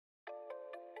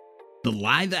The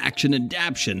live-action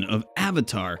adaptation of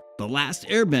Avatar: The Last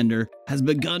Airbender has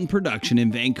begun production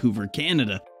in Vancouver,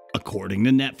 Canada, according to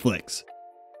Netflix.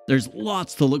 There's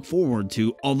lots to look forward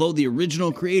to, although the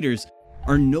original creators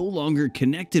are no longer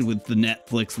connected with the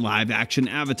Netflix live-action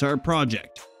Avatar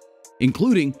project.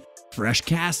 Including fresh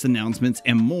cast announcements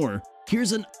and more,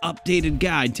 here's an updated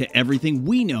guide to everything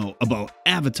we know about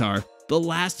Avatar: The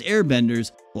Last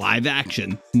Airbender's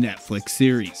live-action Netflix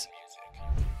series.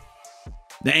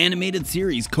 The animated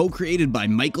series, co-created by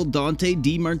Michael Dante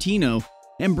DiMartino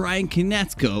and Brian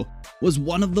Konietzko, was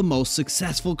one of the most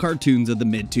successful cartoons of the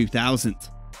mid-2000s.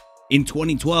 In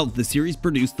 2012, the series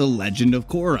produced The Legend of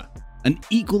Korra, an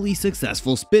equally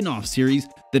successful spin-off series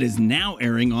that is now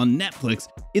airing on Netflix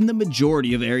in the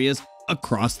majority of areas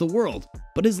across the world,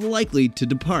 but is likely to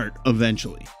depart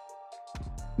eventually.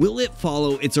 Will it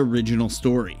follow its original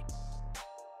story?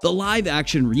 The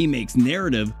live-action remake's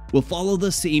narrative will follow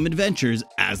the same adventures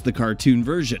as the cartoon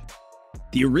version.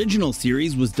 The original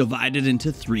series was divided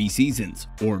into 3 seasons,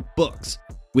 or books,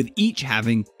 with each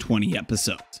having 20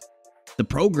 episodes. The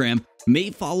program may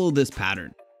follow this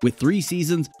pattern, with 3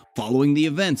 seasons following the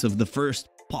events of the first,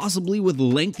 possibly with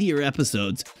lengthier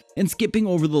episodes, and skipping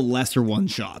over the lesser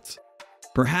one-shots.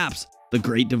 Perhaps the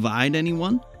Great Divide,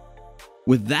 anyone?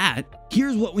 With that,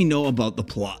 here's what we know about the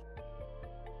plot.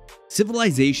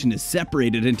 Civilization is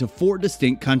separated into 4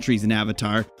 distinct countries in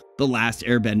Avatar: The Last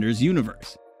Airbender's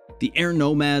universe. The Air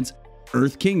Nomads,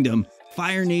 Earth Kingdom,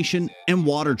 Fire Nation, and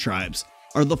Water Tribes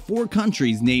are the 4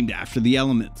 countries named after the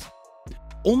elements.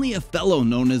 Only a fellow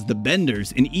known as the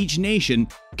Benders in each nation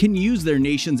can use their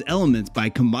nation's elements by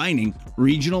combining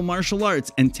regional martial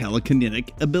arts and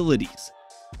telekinetic abilities.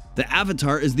 The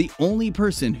Avatar is the only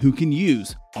person who can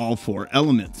use all 4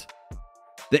 elements.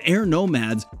 The Air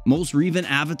Nomad's most recent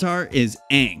avatar is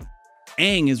Aang.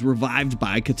 Aang is revived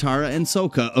by Katara and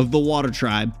Sokka of the Water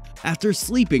Tribe after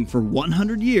sleeping for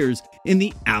 100 years in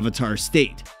the Avatar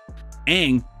state.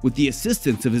 Aang, with the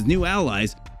assistance of his new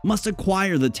allies, must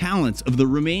acquire the talents of the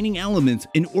remaining elements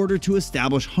in order to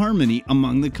establish harmony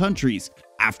among the countries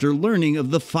after learning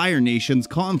of the Fire Nation's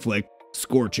conflict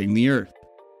scorching the earth.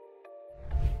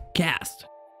 Cast.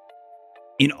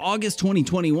 In August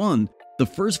 2021, the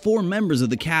first 4 members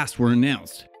of the cast were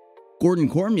announced. Gordon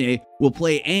Cormier will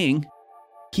play Aang,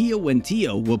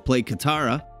 Kiawentiio will play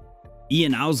Katara,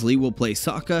 Ian Owsley will play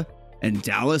Sokka, and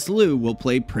Dallas Liu will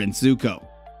play Prince Zuko.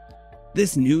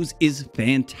 This news is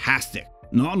fantastic,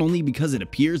 not only because it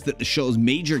appears that the show's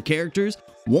major characters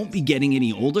won't be getting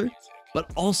any older, but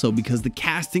also because the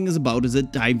casting is about as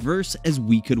diverse as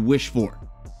we could wish for.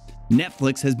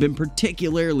 Netflix has been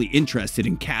particularly interested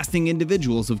in casting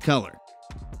individuals of color.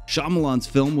 Shyamalan's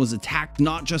film was attacked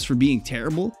not just for being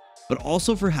terrible, but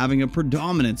also for having a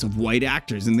predominance of white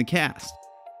actors in the cast.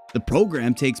 The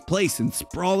program takes place in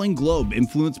sprawling globe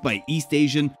influenced by East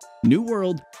Asian, New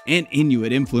World, and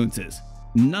Inuit influences,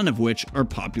 none of which are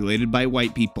populated by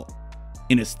white people.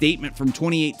 In a statement from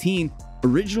 2018,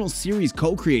 original series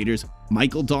co-creators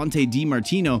Michael Dante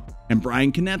DiMartino and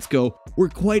Brian Konietzko were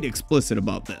quite explicit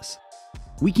about this.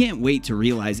 We can't wait to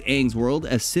realize Aang's world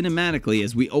as cinematically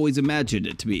as we always imagined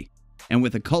it to be, and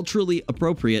with a culturally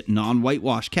appropriate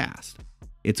non-whitewash cast.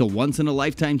 It's a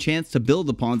once-in-a-lifetime chance to build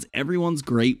upon everyone's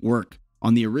great work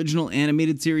on the original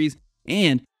animated series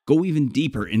and go even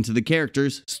deeper into the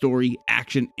characters, story,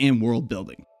 action, and world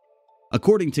building.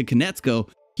 According to Konietzko,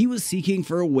 he was seeking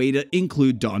for a way to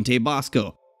include Dante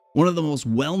Bosco, one of the most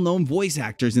well-known voice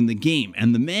actors in the game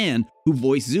and the man who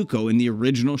voiced Zuko in the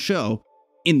original show,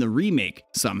 in the remake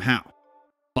somehow.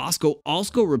 Bosco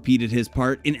also repeated his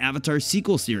part in Avatar's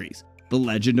sequel series, The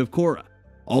Legend of Korra,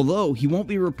 although he won't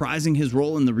be reprising his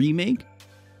role in the remake,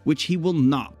 which he will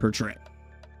not portray.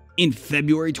 In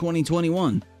February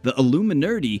 2021, the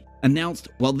Illuminati announced,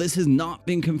 while this has not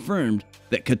been confirmed,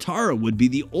 that Katara would be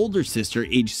the older sister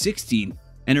aged 16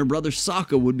 and her brother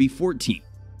Sokka would be 14.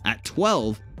 At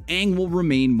 12, Aang will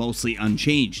remain mostly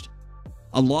unchanged.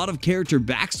 A lot of character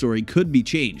backstory could be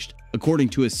changed, according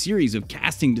to a series of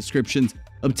casting descriptions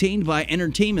obtained by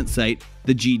entertainment site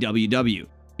the GWW,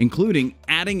 including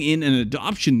adding in an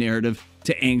adoption narrative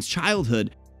to Aang's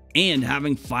childhood and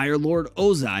having Fire Lord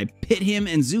Ozai pit him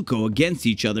and Zuko against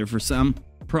each other for some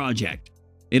project.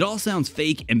 It all sounds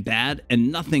fake and bad,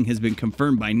 and nothing has been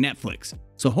confirmed by Netflix,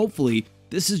 so hopefully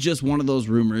this is just one of those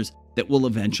rumors that will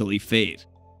eventually fade.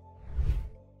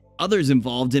 Others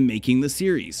involved in making the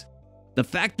series. The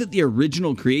fact that the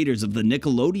original creators of the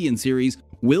Nickelodeon series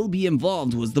will be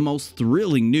involved was the most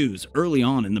thrilling news early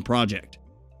on in the project.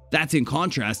 That's in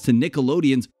contrast to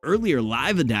Nickelodeon's earlier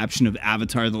live adaptation of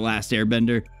Avatar: The Last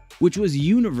Airbender, which was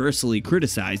universally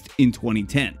criticized in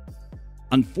 2010.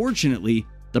 Unfortunately,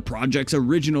 The project's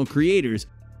original creators,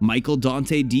 Michael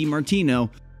Dante DiMartino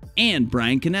and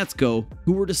Bryan Konietzko,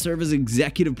 who were to serve as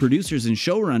executive producers and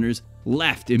showrunners,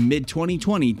 left in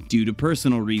mid-2020 due to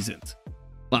personal reasons.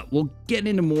 But we'll get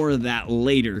into more of that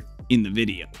later in the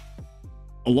video.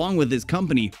 Along with his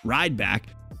company, Rideback,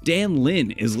 Dan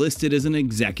Lin is listed as an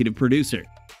executive producer.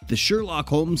 The Sherlock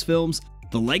Holmes films,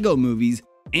 the Lego movies,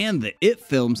 and the It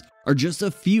films are just a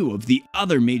few of the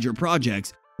other major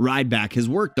projects Rideback has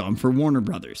worked on for Warner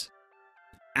Brothers.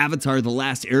 Avatar: The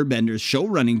Last Airbender's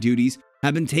showrunning duties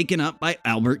have been taken up by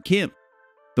Albert Kim.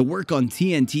 The work on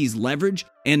TNT's Leverage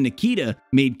and Nikita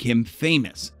made Kim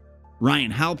famous.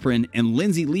 Ryan Halprin and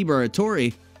Lindsay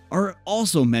Liberatore are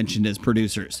also mentioned as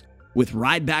producers, with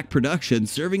Rideback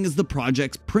Productions serving as the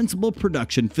project's principal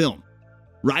production film.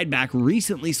 Rideback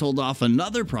recently sold off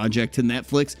another project to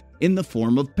Netflix in the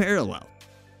form of Parallel.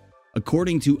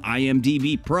 According to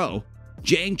IMDb Pro,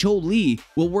 Jang Cho Lee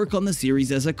will work on the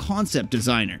series as a concept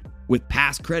designer, with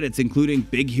past credits including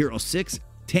Big Hero 6,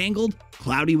 Tangled,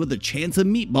 Cloudy with a Chance of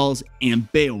Meatballs,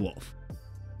 and Beowulf.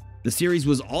 The series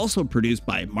was also produced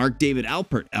by Mark David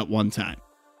Alpert at one time.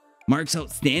 Mark's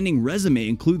outstanding resume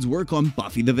includes work on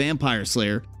Buffy the Vampire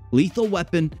Slayer, Lethal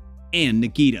Weapon, and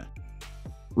Nikita.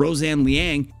 Roseanne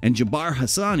Liang and Jabbar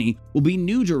Hassani will be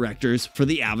new directors for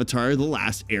the Avatar: The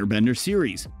Last Airbender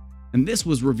series, and this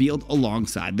was revealed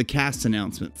alongside the cast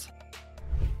announcements.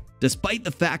 Despite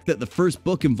the fact that the first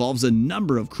book involves a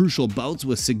number of crucial bouts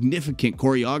with significant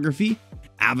choreography,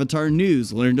 Avatar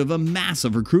News learned of a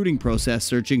massive recruiting process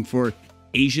searching for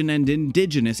Asian and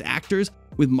Indigenous actors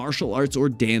with martial arts or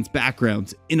dance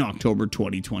backgrounds in October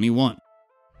 2021.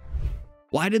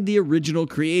 Why did the original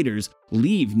creators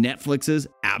leave Netflix's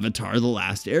Avatar: The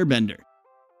Last Airbender?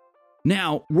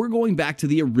 Now, we're going back to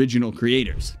the original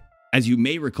creators. As you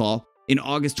may recall, in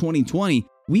August 2020,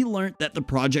 we learned that the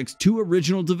project's two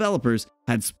original developers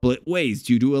had split ways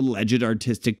due to alleged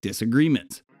artistic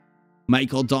disagreements.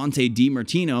 Michael Dante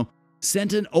DiMartino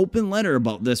sent an open letter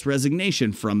about this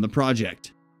resignation from the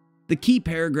project. The key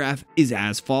paragraph is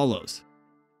as follows.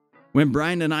 When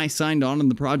Brian and I signed on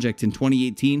the project in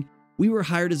 2018, we were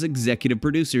hired as executive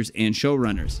producers and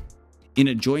showrunners. In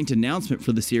a joint announcement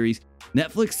for the series,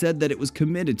 Netflix said that it was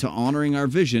committed to honoring our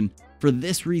vision for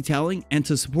this retelling and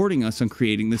to supporting us on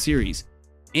creating the series.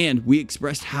 And we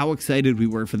expressed how excited we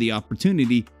were for the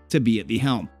opportunity to be at the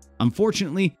helm.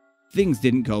 Unfortunately, things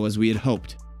didn't go as we had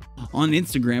hoped. On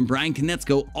Instagram, Bryan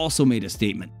Konietzko also made a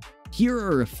statement. Here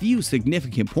are a few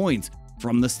significant points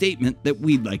from the statement that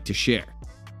we'd like to share.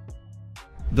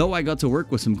 Though I got to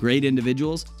work with some great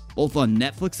individuals, both on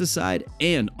Netflix's side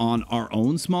and on our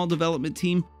own small development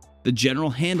team, the general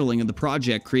handling of the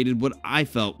project created what I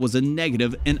felt was a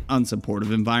negative and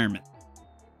unsupportive environment.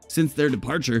 Since their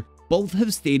departure, both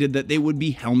have stated that they would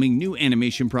be helming new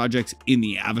animation projects in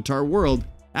the Avatar world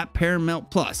at Paramount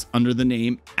Plus under the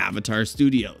name Avatar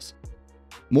Studios.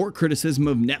 More criticism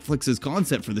of Netflix's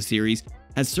concept for the series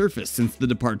has surfaced since the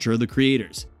departure of the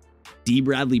creators. D.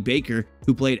 Bradley Baker,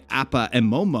 who played Appa and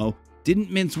Momo,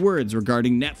 didn't mince words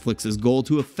regarding Netflix's goal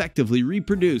to effectively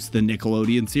reproduce the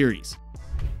Nickelodeon series.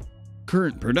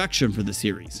 Current production for the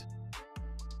series.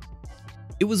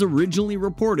 It was originally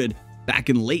reported back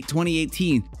in late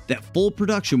 2018 that full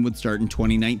production would start in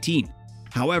 2019.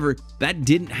 However, that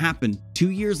didn't happen 2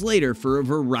 years later for a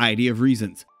variety of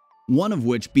reasons, one of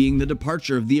which being the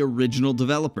departure of the original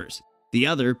developers, the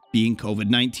other being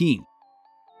COVID-19.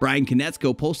 Bryan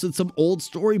Konietzko posted some old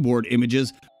storyboard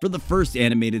images for the first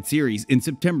animated series in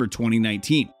September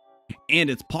 2019, and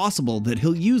it's possible that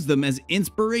he'll use them as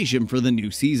inspiration for the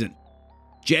new season.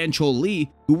 Jang Cho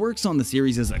Lee, who works on the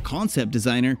series as a concept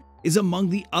designer, is among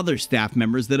the other staff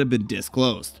members that have been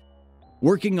disclosed.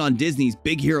 Working on Disney's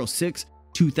Big Hero 6,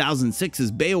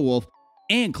 2006's Beowulf,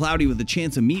 and Cloudy with a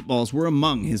Chance of Meatballs were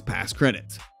among his past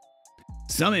credits.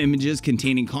 Some images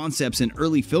containing concepts and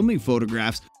early filming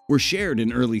photographs were shared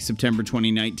in early September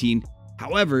 2019,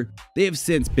 however, they have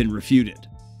since been refuted.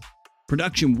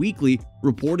 Production Weekly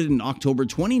reported in October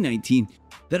 2019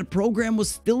 that a program was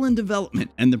still in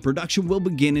development and the production will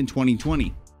begin in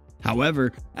 2020.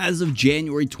 However, as of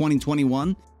January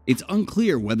 2021, it's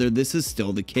unclear whether this is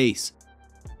still the case.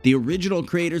 The original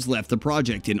creators left the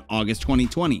project in August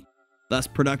 2020, thus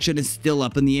production is still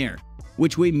up in the air,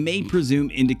 which we may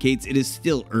presume indicates it is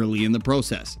still early in the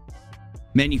process.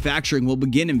 Manufacturing will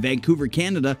begin in Vancouver,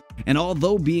 Canada, and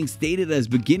although being stated as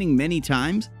beginning many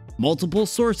times, multiple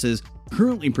sources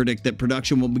currently predict that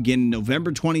production will begin in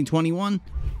November 2021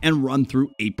 and run through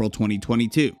April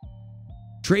 2022.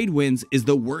 Trade Winds is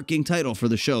the working title for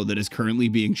the show that is currently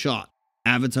being shot.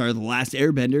 Avatar: The Last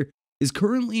Airbender is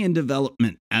currently in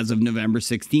development as of November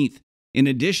 16th, In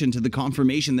addition to the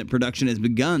confirmation that production has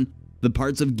begun, the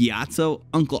parts of Gyatso,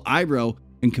 Uncle Iroh,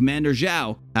 and Commander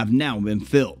Zhao have now been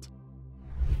filled.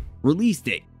 Release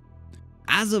date.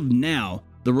 As of now,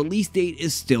 the release date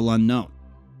is still unknown.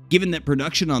 Given that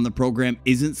production on the program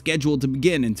isn't scheduled to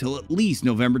begin until at least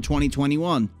November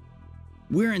 2021,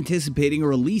 we're anticipating a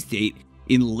release date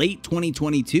in late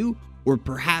 2022 or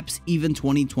perhaps even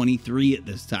 2023 at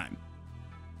this time.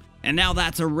 And now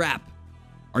that's a wrap.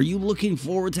 Are you looking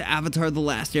forward to Avatar: The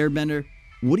Last Airbender?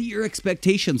 What are your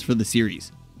expectations for the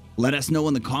series? Let us know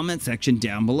in the comment section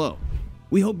down below.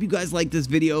 We hope you guys liked this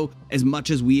video as much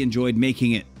as we enjoyed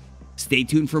making it. Stay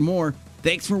tuned for more.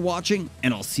 Thanks for watching,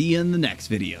 and I'll see you in the next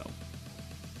video.